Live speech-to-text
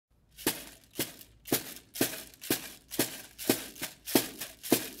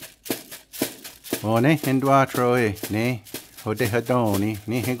O ne hindwa troe ne hode hadoni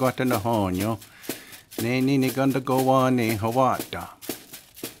ne hingwata no honyo ne gunda go on ne hawata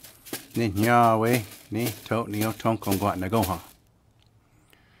ne nyawe ne tot ne otonkongwa na goha.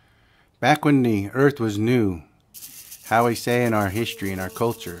 Back when the earth was new, how we say in our history and our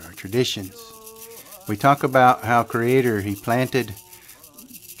culture, our traditions, we talk about how Creator, He planted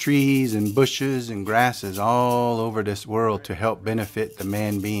trees and bushes and grasses all over this world to help benefit the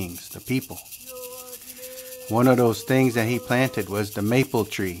man beings, the people. One of those things that He planted was the maple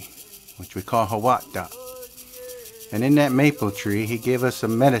tree, which we call Hawata. And in that maple tree, He gave us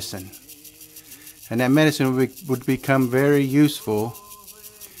some medicine. And that medicine would become very useful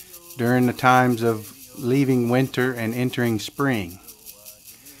during the times of leaving winter and entering spring.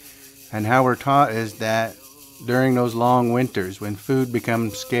 And how we're taught is that during those long winters, when food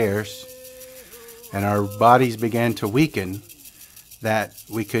becomes scarce and our bodies began to weaken, that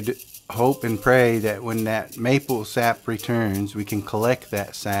we could hope and pray that when that maple sap returns, we can collect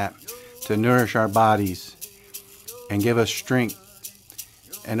that sap to nourish our bodies and give us strength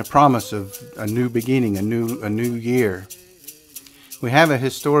and a promise of a new beginning, a new year. We have a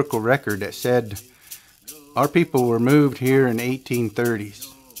historical record that said our people were moved here in the 1830s.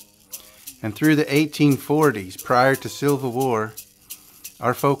 And through the 1840s, prior to Civil War,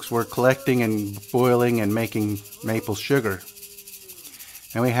 our folks were collecting and boiling and making maple sugar.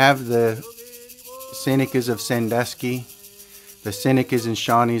 And we have the Senecas of Sandusky, the Senecas and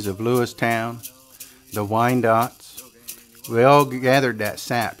Shawnees of Lewistown, the Wyandottes. We all gathered that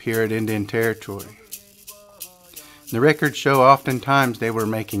sap here at Indian Territory. The records show oftentimes they were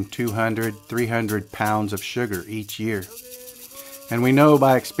making 200, 300 pounds of sugar each year. And we know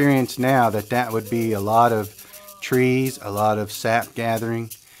by experience now that that would be a lot of trees, a lot of sap gathering,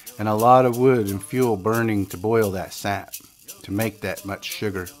 and a lot of wood and fuel burning to boil that sap, to make that much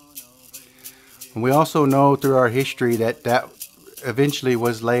sugar. And we also know through our history that that eventually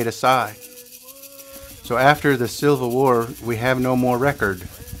was laid aside. So after the Civil War, we have no more record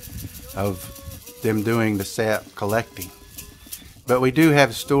of them doing the sap collecting. But we do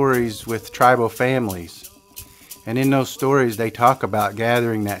have stories with tribal families. And in those stories, they talk about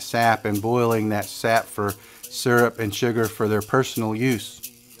gathering that sap and boiling that sap for syrup and sugar for their personal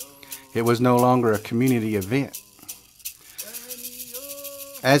use. It was no longer a community event.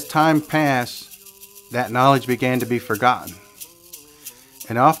 As time passed, that knowledge began to be forgotten.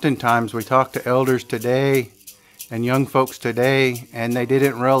 And oftentimes we talk to elders today and young folks today, and they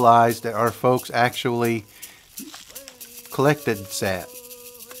didn't realize that our folks actually collected sap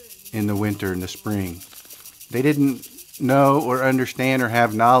in the winter and the spring. They didn't know or understand or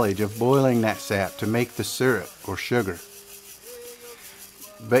have knowledge of boiling that sap to make the syrup or sugar.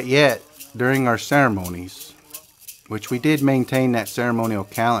 But yet, during our ceremonies, which we did maintain that ceremonial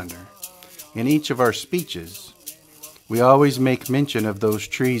calendar, in each of our speeches, we always make mention of those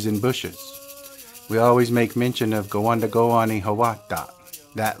trees and bushes. We always make mention of Gowanda Gowani Hawata,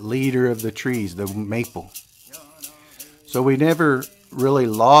 that leader of the trees, the maple. So we never really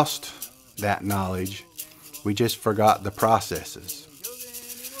lost that knowledge. We just forgot the processes.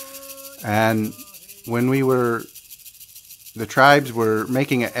 And when the tribes were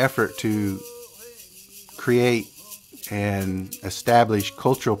making an effort to create and establish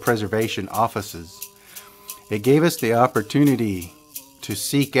cultural preservation offices, it gave us the opportunity to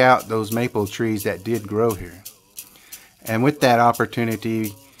seek out those maple trees that did grow here. And with that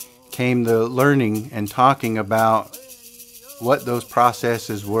opportunity came the learning and talking about what those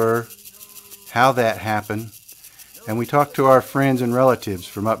processes were, how that happened. And we talked to our friends and relatives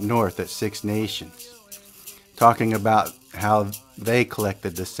from up north at Six Nations, talking about how they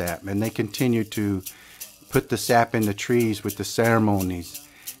collected the sap. And they continued to put the sap in the trees with the ceremonies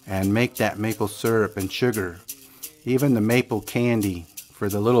and make that maple syrup and sugar, even the maple candy for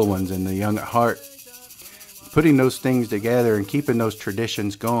the little ones and the young at heart, putting those things together and keeping those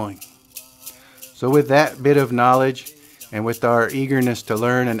traditions going. So with that bit of knowledge and with our eagerness to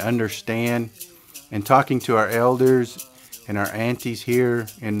learn and understand, and talking to our elders and our aunties here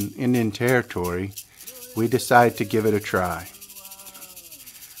in Indian Territory, we decided to give it a try.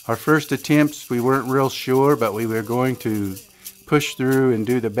 Our first attempts, we weren't real sure, but we were going to push through and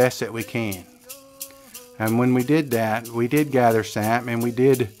do the best that we can. And when we did that, we did gather sap and we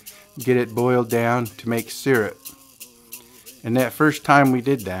did get it boiled down to make syrup. And that first time we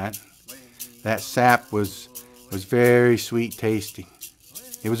did that, that sap was very sweet tasting.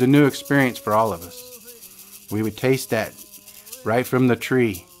 It was a new experience for all of us. We would taste that right from the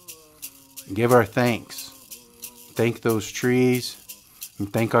tree, give our thanks, thank those trees,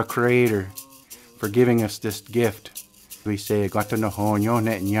 and thank our Creator for giving us this gift. We say,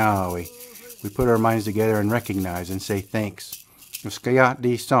 we put our minds together and recognize and say thanks.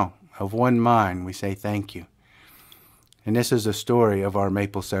 Of one mind, we say thank you. And this is a story of our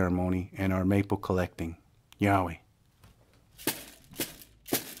maple ceremony and our maple collecting. Yahweh.